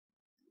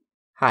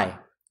Hi,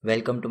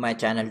 welcome to my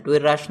channel To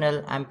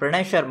Irrational. I'm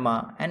Pranay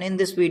Sharma, and in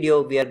this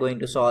video we are going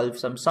to solve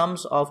some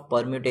sums of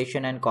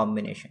permutation and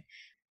combination.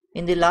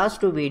 In the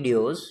last two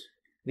videos,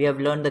 we have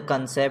learned the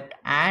concept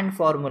and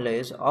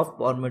formulas of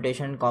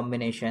permutation and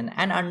combination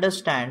and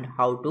understand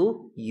how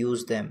to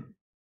use them.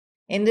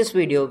 In this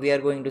video, we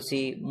are going to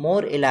see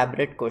more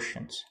elaborate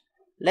questions.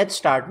 Let's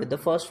start with the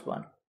first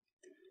one.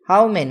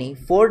 How many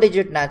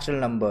 4-digit natural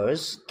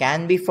numbers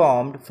can be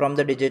formed from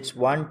the digits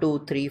 1,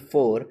 2, 3,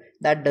 4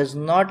 that does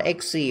not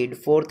exceed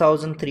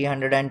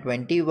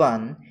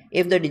 4321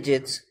 if the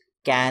digits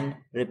can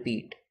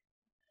repeat?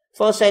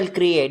 First, I'll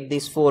create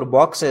these 4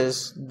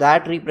 boxes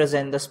that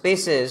represent the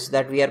spaces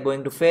that we are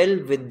going to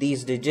fill with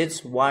these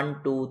digits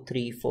 1, 2,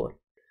 3, 4.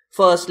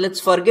 First,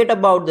 let's forget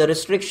about the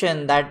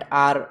restriction that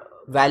our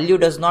value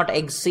does not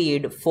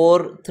exceed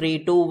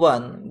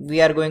 4321.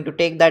 We are going to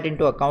take that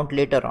into account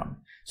later on.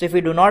 So if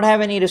we do not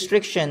have any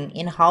restriction,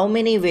 in how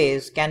many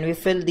ways can we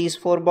fill these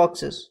 4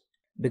 boxes?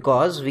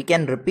 Because we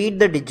can repeat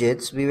the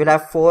digits, we will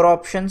have 4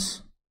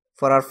 options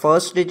for our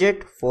first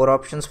digit, 4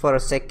 options for a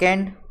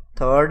second,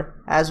 third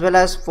as well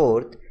as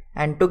fourth,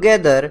 and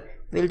together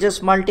we'll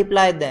just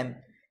multiply them.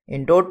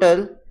 In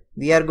total,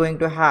 we are going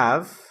to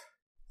have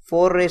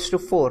 4 raised to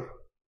 4.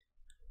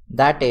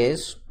 That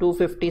is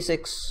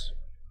 256.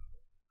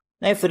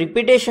 Now if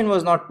repetition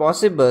was not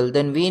possible,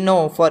 then we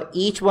know for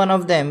each one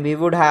of them we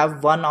would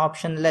have one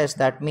option less.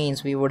 That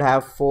means we would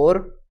have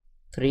 4,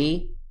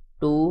 3,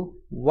 2,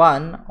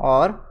 1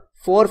 or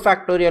 4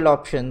 factorial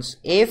options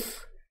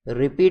if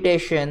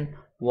repetition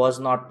was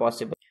not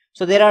possible.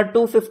 So there are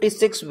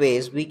 256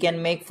 ways we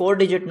can make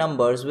 4-digit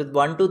numbers with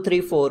 1, 2,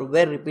 3, 4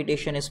 where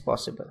repetition is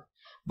possible.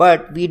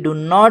 But we do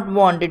not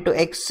want it to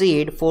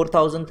exceed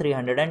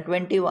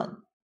 4321.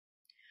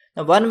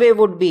 Now one way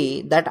would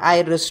be that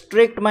I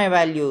restrict my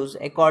values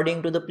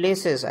according to the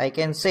places. I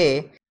can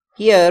say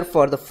here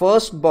for the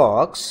first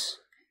box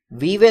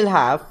we will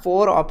have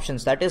 4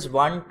 options, that is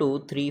 1,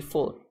 2, 3,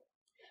 4.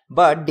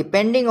 But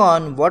depending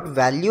on what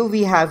value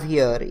we have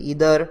here,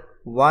 either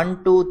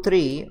 1, 2,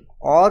 3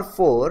 or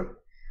 4,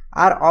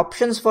 our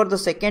options for the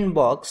second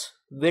box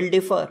will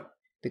differ.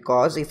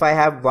 Because if I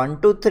have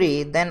 1, 2,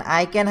 3, then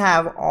I can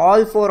have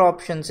all 4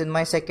 options in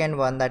my second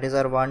one, that is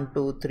our 1,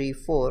 2, 3,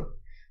 4.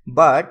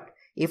 But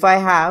if I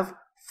have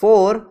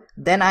 4,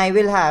 then I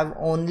will have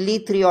only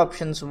 3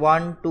 options,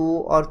 1, 2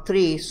 or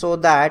 3, so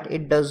that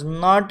it does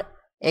not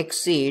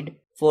exceed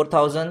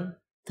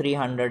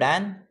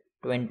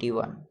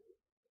 4321.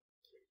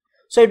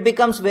 So it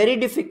becomes very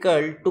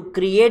difficult to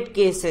create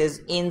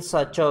cases in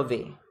such a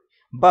way.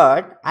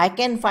 But I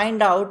can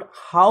find out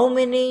how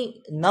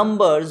many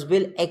numbers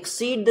will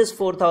exceed this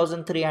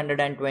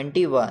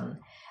 4321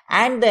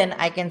 and then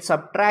I can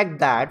subtract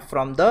that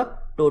from the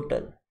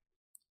total.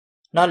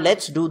 Now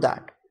let's do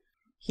that.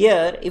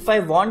 Here, if I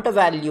want a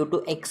value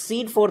to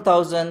exceed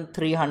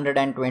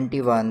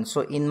 4321,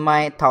 so in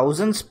my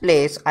thousands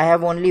place, I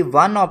have only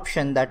one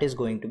option, that is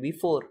going to be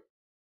 4.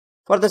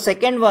 For the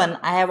second one,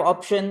 I have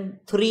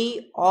option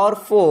 3 or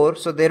 4,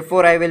 so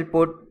therefore I will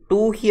put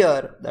 2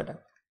 here, that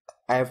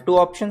I have 2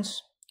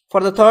 options. For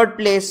the third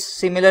place,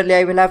 similarly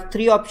I will have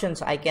 3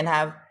 options. I can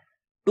have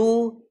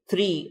 2,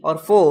 3 or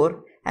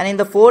 4. And in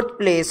the fourth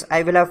place,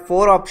 I will have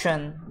 4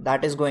 options,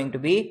 that is going to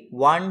be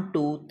 1,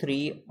 2,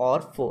 3 or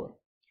 4.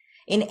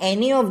 In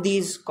any of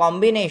these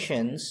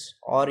combinations,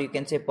 or you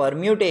can say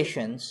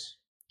permutations,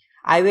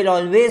 I will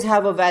always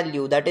have a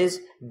value that is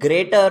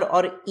greater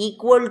or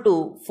equal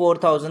to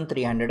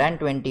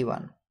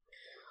 4321.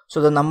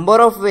 So the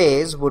number of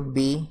ways would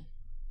be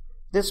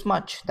this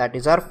much, that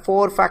is our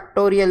 4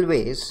 factorial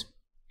ways.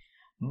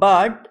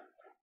 But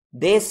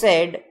they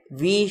said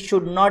we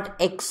should not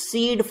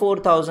exceed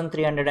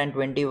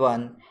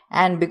 4321,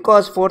 and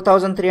because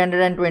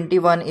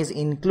 4321 is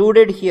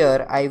included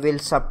here, I will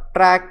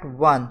subtract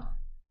 1.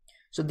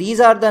 So these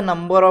are the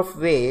number of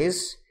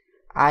ways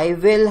I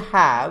will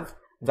have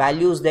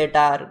values that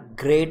are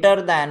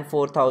greater than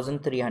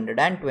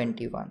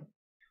 4321.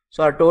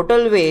 So our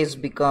total ways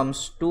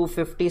becomes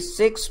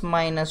 256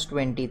 minus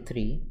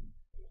 23,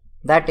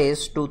 that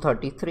is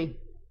 233.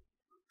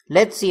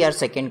 Let's see our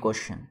second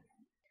question.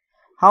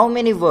 How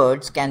many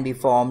words can be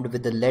formed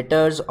with the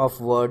letters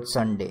of word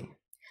Sunday?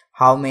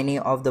 How many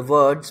of the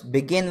words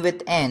begin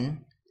with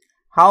N?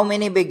 How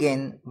many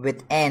begin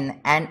with N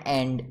and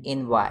end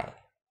in Y?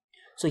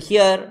 So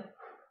here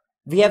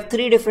we have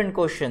 3 different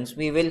questions.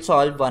 We will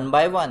solve one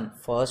by one.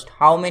 First,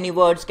 how many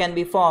words can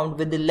be formed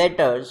with the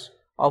letters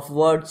of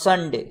word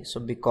Sunday?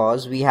 So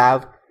because we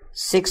have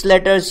 6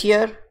 letters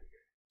here,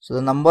 so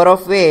the number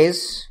of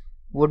ways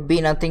would be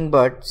nothing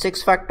but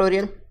 6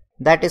 factorial,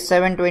 that is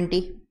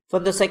 720. For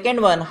the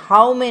second one,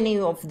 how many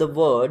of the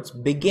words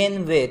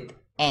begin with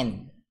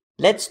N?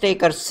 Let's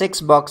take our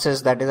 6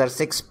 boxes, that is our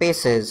 6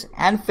 spaces,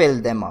 and fill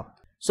them up.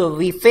 So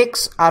we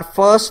fix our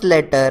first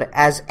letter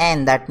as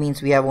N, that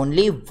means we have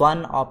only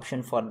one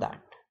option for that.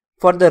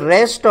 For the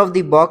rest of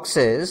the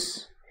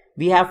boxes,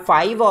 we have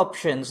 5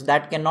 options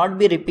that cannot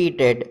be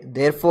repeated,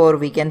 therefore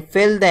we can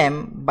fill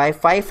them by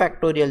 5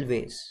 factorial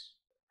ways.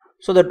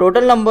 So the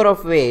total number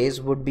of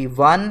ways would be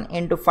 1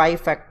 into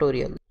 5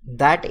 factorial.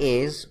 That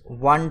is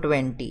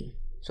 120.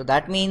 So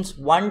that means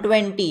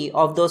 120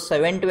 of those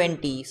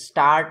 720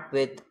 start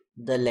with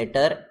the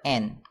letter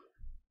N.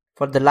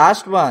 For the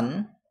last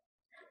one,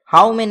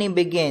 how many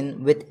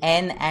begin with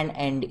N and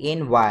end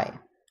in Y?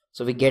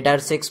 So we get our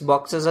 6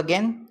 boxes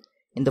again.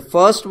 In the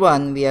first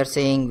one, we are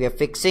saying we are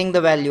fixing the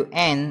value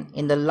N.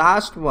 In the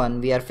last one,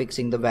 we are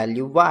fixing the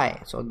value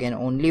Y. So again,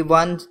 only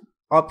one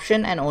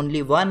option and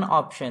only one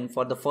option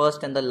for the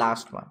first and the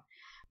last one.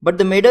 But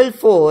the middle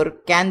 4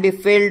 can be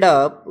filled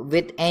up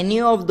with any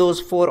of those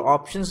 4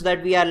 options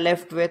that we are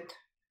left with.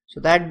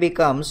 So that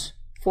becomes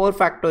 4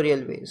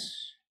 factorial ways.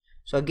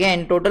 So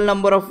again, total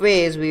number of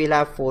ways we will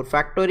have 4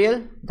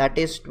 factorial, that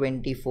is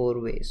 24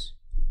 ways.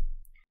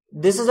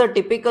 This is a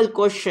typical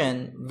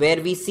question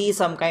where we see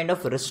some kind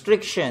of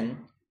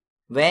restriction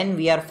when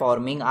we are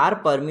forming our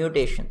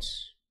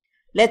permutations.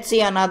 Let's see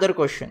another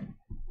question.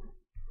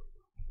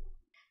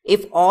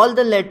 If all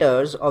the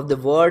letters of the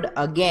word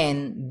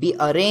again be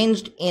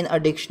arranged in a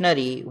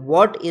dictionary,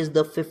 what is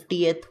the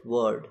 50th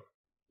word?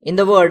 In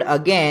the word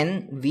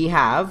again, we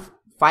have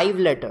 5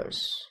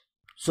 letters.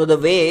 So the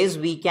ways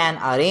we can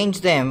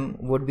arrange them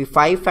would be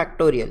 5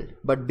 factorial.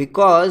 But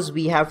because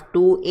we have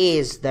 2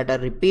 A's that are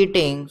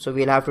repeating, so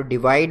we'll have to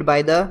divide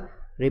by the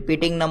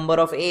repeating number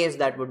of A's,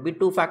 that would be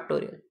 2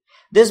 factorial.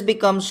 This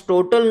becomes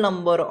total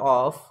number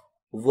of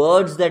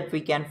words that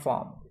we can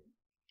form.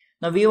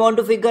 Now we want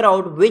to figure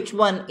out which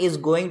one is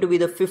going to be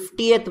the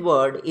 50th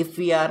word if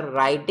we are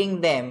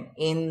writing them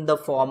in the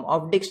form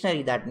of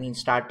dictionary. That means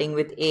starting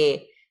with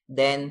A,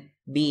 then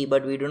B,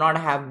 but we do not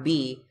have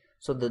B.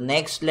 So the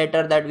next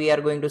letter that we are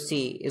going to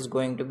see is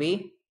going to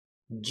be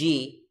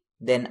G,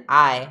 then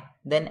I,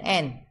 then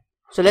N.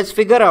 So let's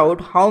figure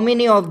out how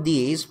many of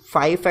these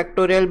 5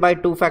 factorial by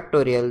 2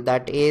 factorial,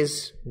 that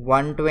is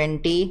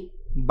 120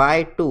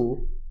 by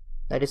 2,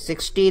 that is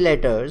 60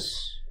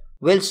 letters,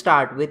 will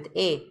start with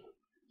A.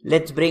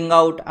 Let's bring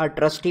out our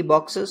trusty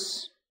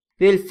boxes.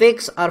 We will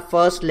fix our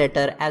first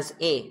letter as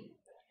A.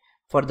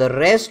 For the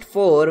rest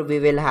 4, we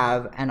will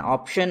have an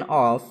option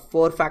of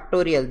 4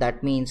 factorial.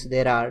 That means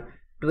there are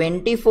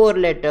 24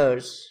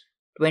 letters,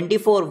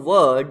 24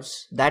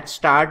 words that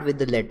start with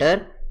the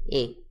letter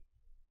A.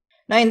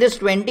 Now in this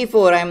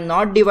 24, I am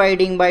not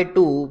dividing by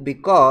 2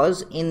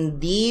 because in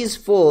these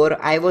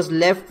 4, I was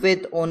left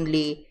with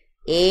only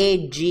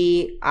A,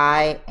 G,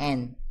 I,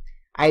 N.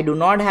 I do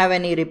not have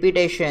any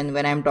repetition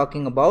when I am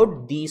talking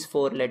about these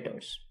 4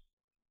 letters.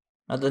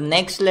 Now the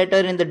next letter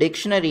in the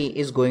dictionary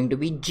is going to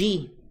be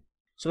G.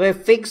 So if I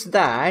fix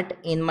that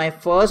in my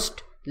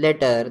first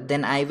letter,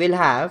 then I will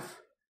have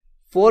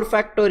 4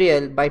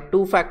 factorial by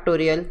 2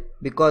 factorial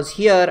because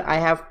here I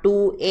have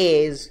 2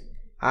 A's,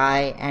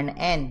 I and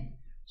N.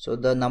 So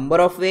the number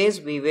of ways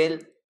we will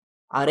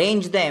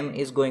arrange them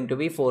is going to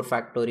be 4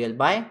 factorial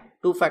by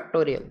 2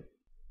 factorial.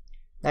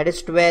 That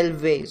is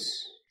 12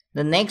 ways.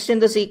 The next in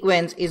the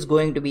sequence is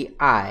going to be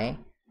I,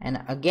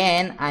 and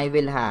again I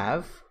will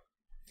have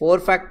 4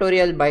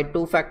 factorial by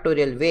 2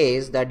 factorial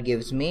ways, that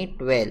gives me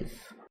 12.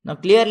 Now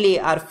clearly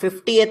our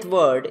 50th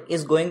word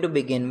is going to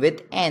begin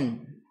with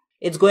N.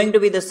 It's going to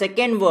be the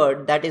second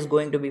word that is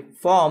going to be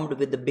formed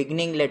with the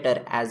beginning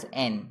letter as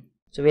N.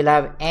 So we'll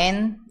have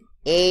N,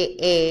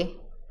 A,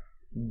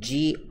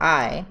 G,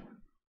 I.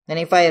 Then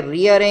if I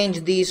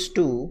rearrange these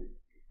two,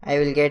 I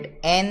will get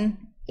N,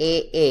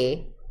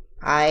 A,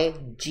 I,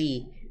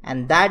 G.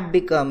 And that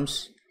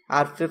becomes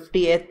our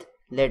 50th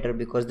letter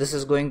because this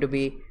is going to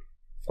be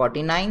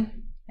 49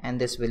 and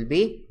this will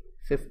be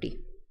 50.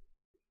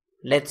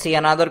 Let's see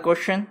another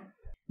question.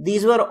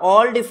 These were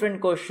all different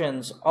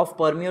questions of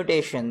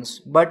permutations,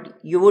 but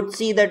you would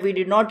see that we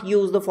did not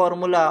use the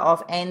formula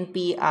of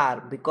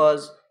NPR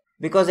because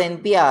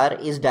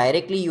NPR is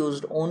directly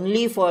used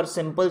only for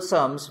simple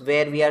sums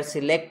where we are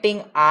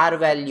selecting R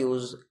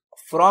values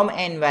from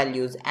N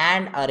values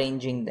and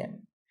arranging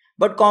them.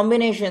 But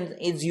combination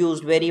is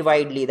used very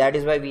widely. That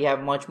is why we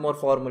have much more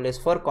formulas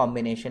for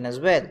combination as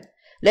well.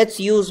 Let's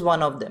use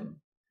one of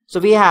them.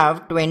 So we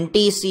have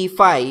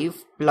 20C5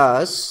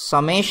 plus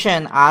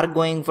summation R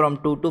going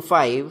from 2 to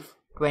 5,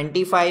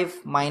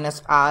 25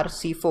 minus R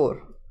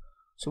C4.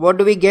 So what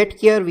do we get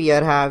here? We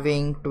are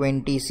having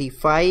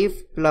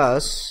 20C5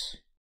 plus,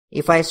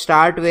 if I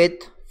start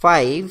with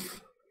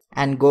 5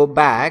 and go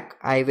back,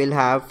 I will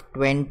have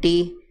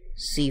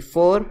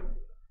 20C4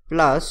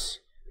 plus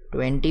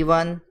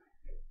 21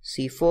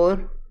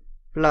 C4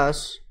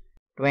 plus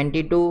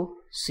 22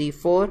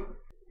 C4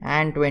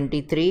 and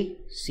 23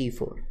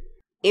 C4.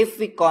 If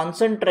we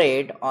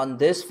concentrate on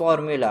this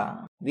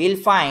formula, we'll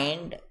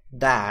find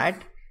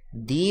that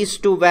these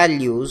two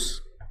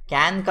values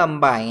can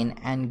combine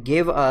and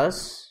give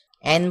us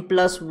N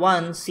plus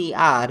 1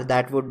 CR,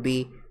 that would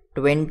be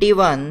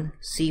 21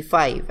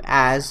 C5,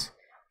 as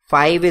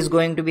 5 is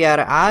going to be our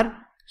R,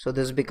 so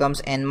this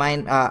becomes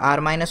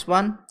R minus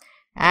 1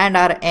 and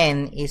our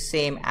N is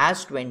same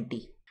as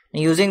 20.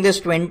 Using this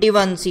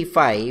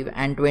 21C5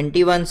 and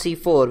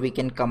 21C4, we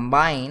can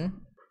combine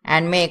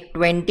and make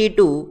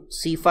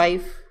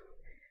 22C5.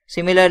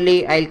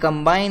 Similarly, I'll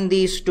combine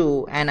these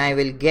two and I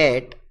will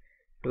get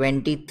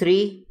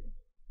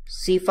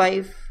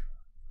 23C5.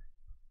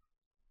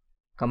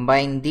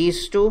 Combine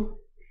these two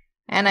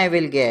and I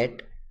will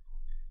get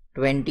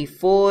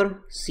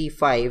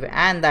 24C5,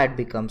 and that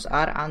becomes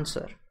our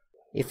answer.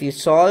 If you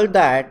solve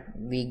that,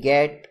 we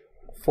get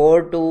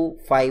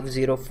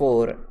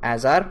 42504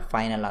 as our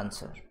final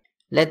answer.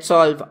 Let's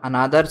solve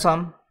another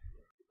sum.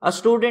 A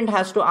student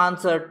has to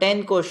answer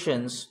 10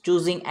 questions,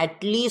 choosing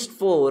at least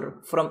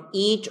 4 from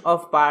each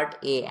of part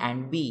A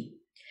and B.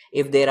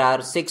 If there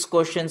are 6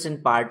 questions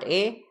in part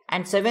A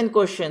and 7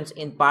 questions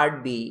in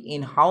part B,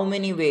 in how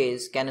many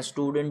ways can a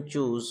student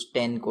choose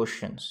 10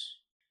 questions?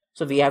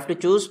 So we have to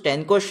choose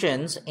 10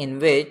 questions in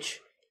which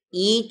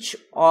each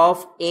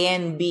of A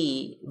and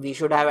B, we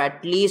should have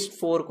at least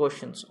 4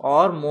 questions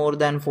or more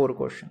than 4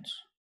 questions.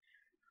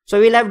 So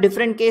we'll have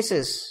different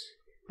cases.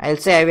 I'll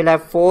say I will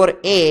have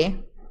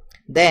 4A.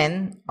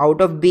 Then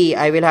out of B,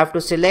 I will have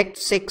to select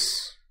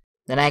 6.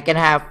 Then I can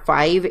have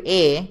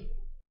 5A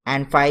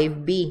and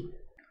 5B.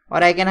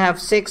 Or I can have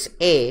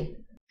 6A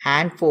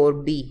and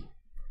 4B.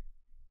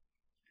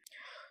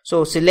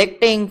 So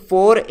selecting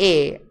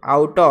 4A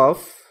out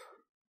of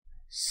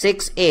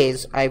 6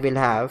 A's, I will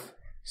have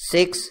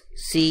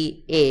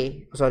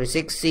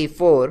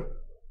 6C4.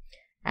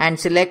 And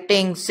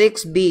selecting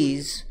 6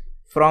 B's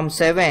from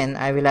 7,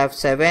 I will have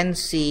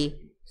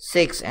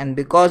 7C6, and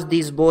because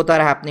these both are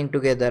happening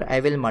together,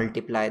 I will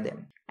multiply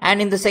them. And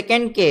in the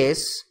second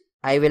case,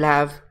 I will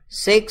have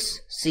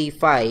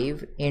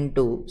 6C5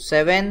 into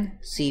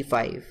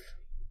 7C5.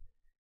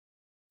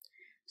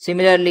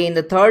 Similarly, in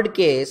the third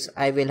case,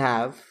 I will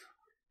have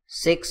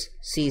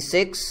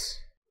 6C6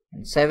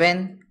 and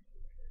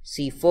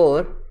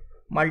 7C4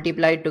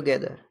 multiplied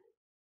together.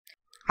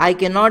 I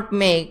cannot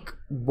make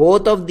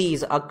both of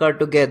these occur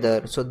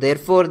together, so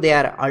therefore they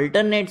are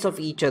alternates of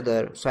each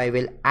other, so I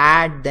will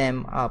add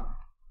them up.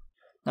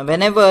 Now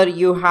whenever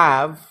you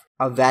have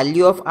a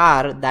value of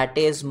r that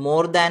is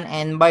more than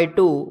n by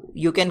 2,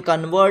 you can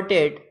convert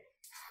it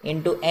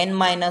into n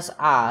minus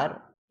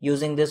r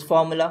using this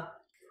formula.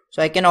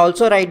 So I can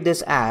also write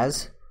this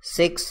as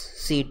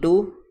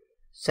 6C2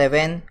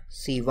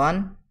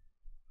 7C1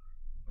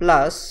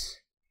 plus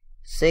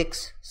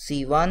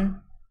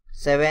 6C1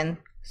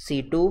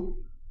 7C2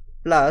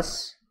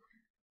 plus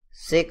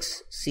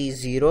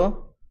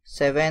 6C0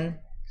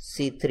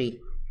 7C3.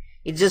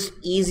 It's just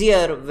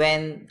easier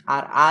when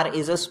our r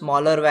is a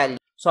smaller value.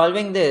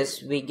 Solving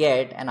this, we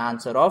get an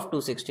answer of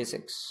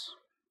 266.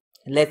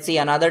 Let's see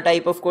another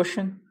type of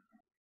question.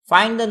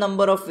 Find the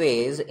number of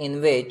ways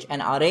in which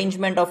an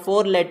arrangement of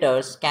 4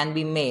 letters can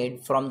be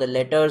made from the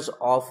letters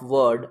of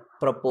word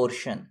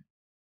proportion.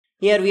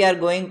 Here we are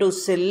going to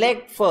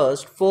select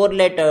first 4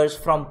 letters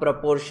from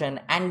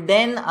proportion and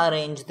then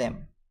arrange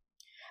them.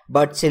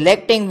 But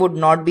selecting would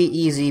not be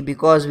easy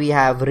because we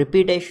have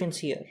repetitions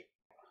here.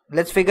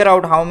 Let's figure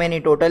out how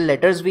many total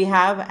letters we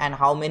have and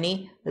how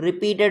many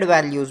repeated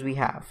values we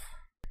have.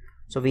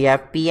 So we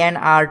have P and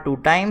R 2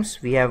 times,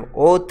 we have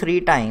O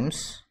 3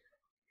 times,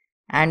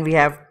 and we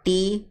have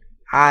T,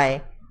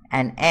 I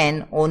and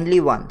N only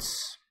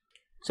once.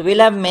 So we'll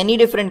have many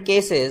different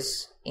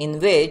cases in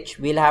which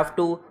we'll have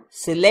to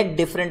select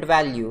different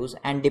values,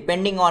 and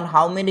depending on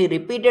how many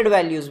repeated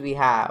values we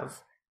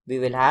have, we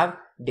will have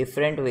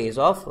different ways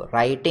of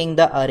writing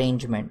the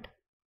arrangement.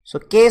 So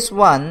case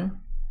 1,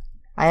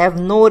 I have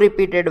no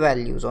repeated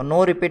values or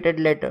no repeated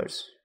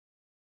letters.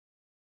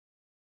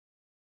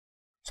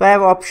 So I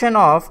have option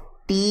of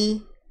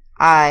T,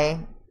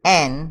 I,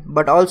 N,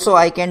 but also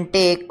I can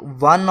take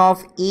one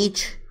of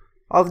each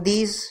of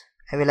these.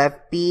 I will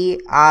have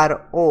P,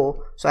 R,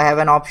 O. So I have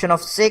an option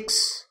of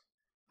 6.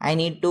 I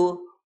need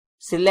to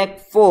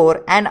select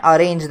 4 and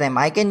arrange them.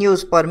 I can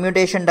use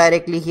permutation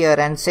directly here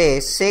and say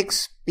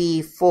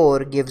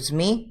 6P4 gives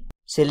me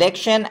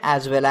selection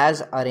as well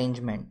as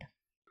arrangement.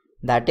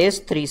 That is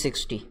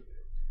 360.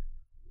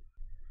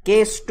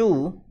 Case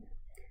 2,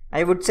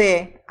 I would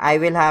say I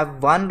will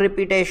have one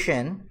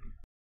repetition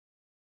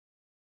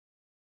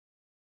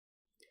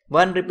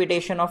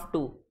of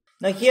 2.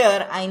 Now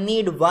here I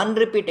need one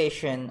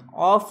repetition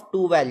of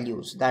 2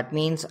 values. That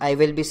means I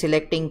will be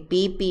selecting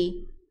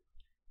PP,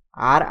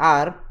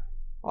 RR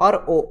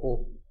or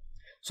OO.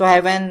 So I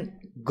have a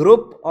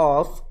group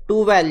of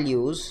 2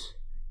 values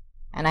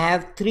and I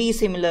have 3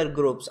 similar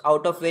groups,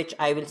 out of which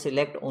I will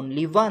select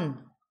only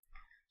one.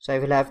 So I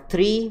will have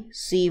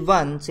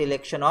 3C1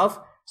 selection of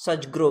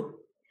such group.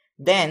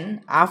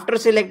 Then after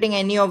selecting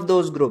any of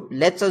those group,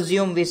 let's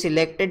assume we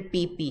selected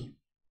PP.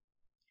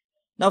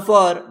 Now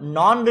for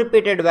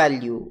non-repeated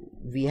value,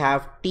 we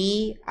have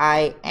T,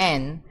 I,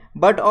 N,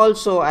 but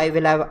also I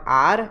will have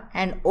R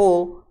and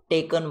O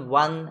taken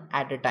one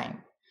at a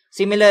time.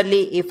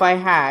 Similarly, if I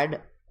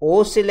had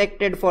O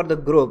selected for the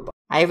group,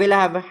 I will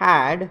have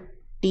had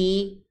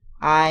T,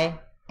 I,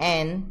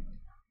 N,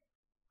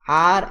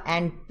 R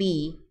and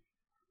P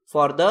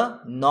for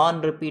the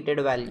non-repeated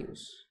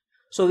values.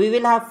 So we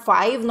will have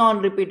 5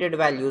 non-repeated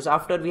values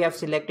after we have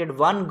selected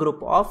one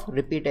group of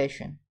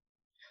repetition.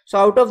 So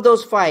out of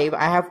those 5,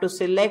 I have to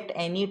select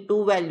any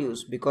 2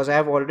 values because I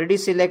have already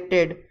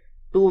selected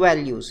 2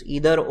 values,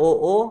 either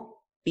OO,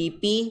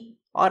 PP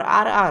or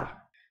RR.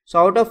 So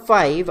out of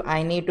 5,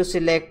 I need to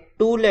select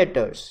 2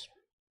 letters.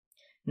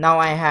 Now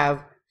I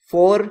have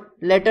 4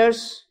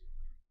 letters,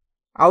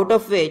 out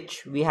of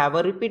which we have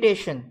a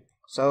repetition.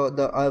 So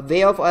the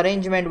way of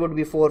arrangement would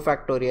be 4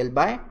 factorial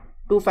by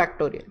 2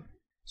 factorial.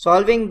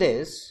 Solving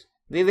this,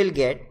 we will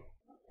get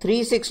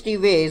 360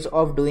 ways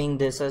of doing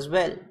this as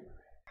well.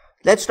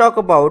 Let's talk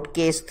about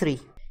case 3,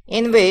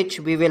 in which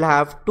we will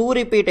have 2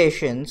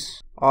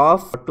 repetitions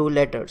of 2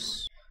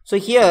 letters. So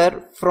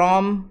here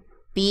from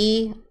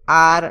P,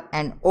 R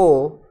and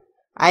O,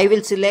 I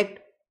will select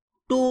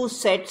 2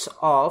 sets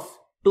of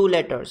 2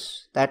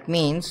 letters. That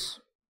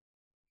means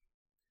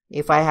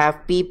if I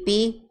have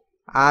PP,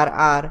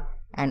 RR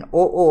and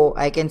OO,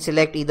 I can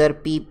select either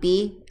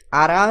PP,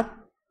 RR,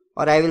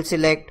 or I will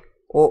select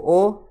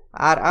OO,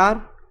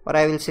 RR, or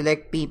I will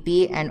select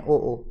PP and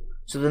OO.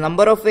 So the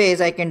number of ways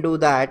I can do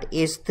that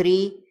is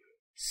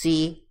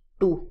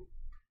 3C2.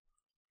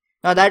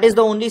 Now that is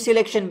the only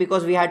selection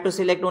because we had to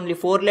select only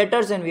 4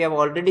 letters and we have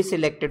already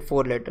selected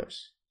 4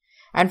 letters.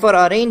 And for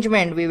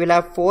arrangement, we will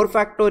have 4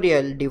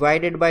 factorial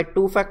divided by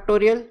 2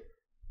 factorial,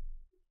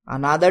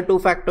 another 2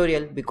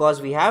 factorial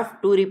because we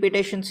have 2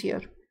 repetitions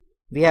here.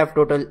 We have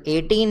total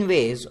 18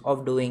 ways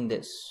of doing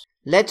this.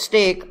 Let's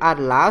take our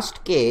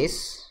last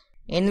case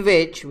in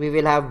which we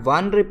will have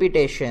 1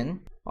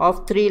 repetition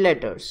of 3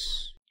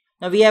 letters.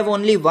 Now we have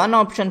only one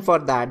option for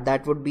that,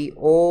 that would be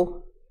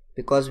O,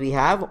 because we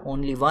have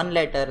only one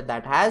letter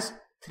that has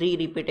 3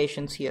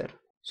 repetitions here.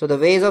 So the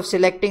ways of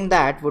selecting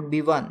that would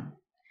be 1.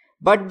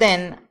 But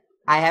then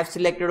I have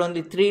selected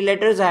only 3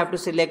 letters, I have to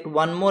select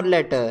one more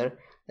letter.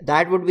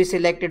 That would be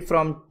selected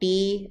from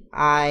T,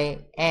 I,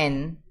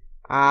 N,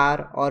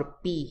 R or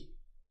P.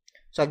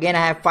 So again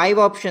I have 5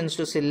 options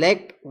to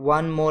select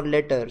one more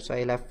letter. So I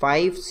will have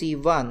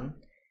 5C1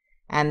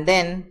 and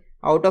then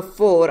out of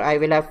 4 I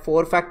will have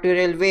 4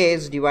 factorial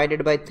ways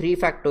divided by 3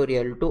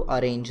 factorial to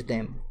arrange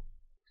them.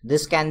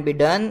 This can be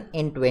done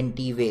in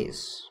 20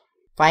 ways.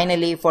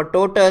 Finally, for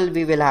total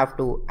we will have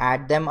to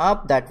add them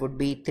up. That would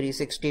be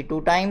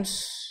 362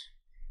 times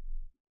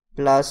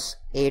plus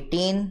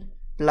 18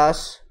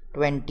 plus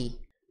 20.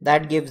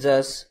 That gives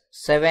us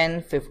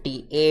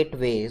 758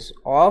 ways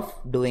of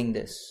doing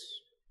this.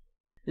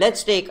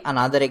 Let's take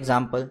another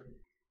example.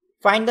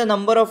 Find the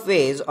number of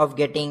ways of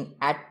getting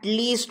at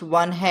least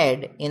one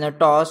head in a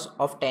toss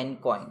of 10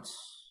 coins.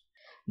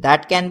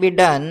 That can be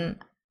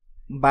done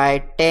by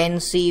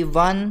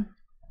 10C1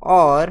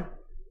 or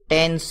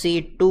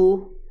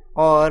 10C2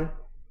 or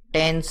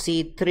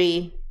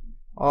 10C3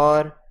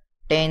 or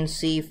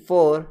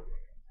 10C4.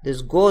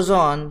 This goes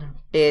on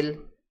till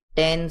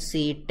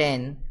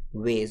 10C10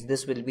 ways.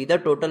 This will be the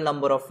total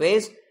number of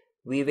ways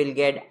we will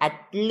get at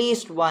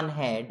least one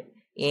head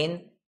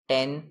in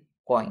 10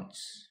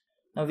 coins.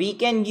 Now we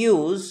can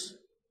use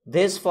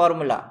this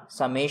formula,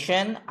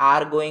 summation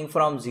r going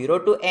from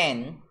 0 to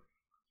n,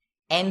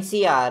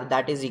 NCR,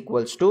 that is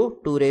equals to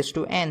 2 raised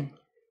to n.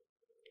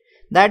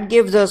 That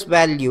gives us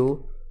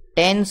value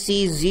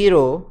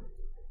 10C0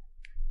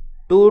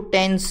 to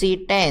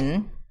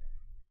 10C10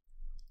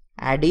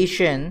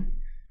 addition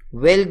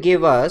will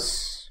give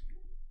us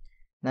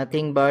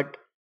nothing but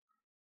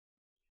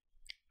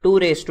 2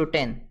 raised to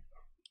 10.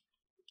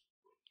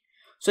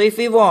 So if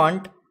we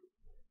want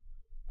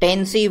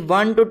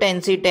 10C1 to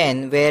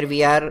 10C10, where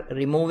we are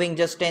removing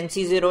just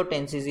 10C0,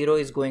 10C0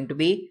 is going to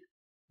be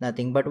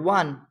nothing but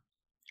 1.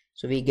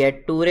 So we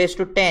get 2 raised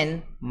to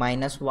 10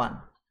 minus 1.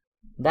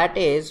 That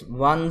is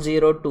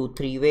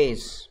 1023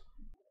 ways.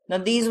 Now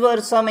these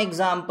were some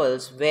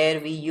examples where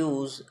we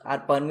use our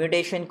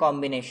permutation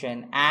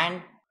combination,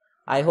 and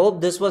I hope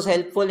this was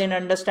helpful in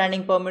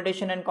understanding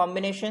permutation and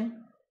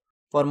combination.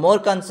 For more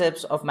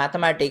concepts of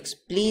mathematics,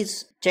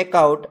 please check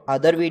out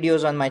other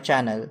videos on my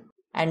channel.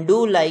 And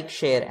do like,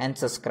 share and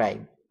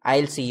subscribe.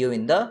 I'll see you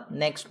in the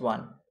next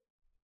one.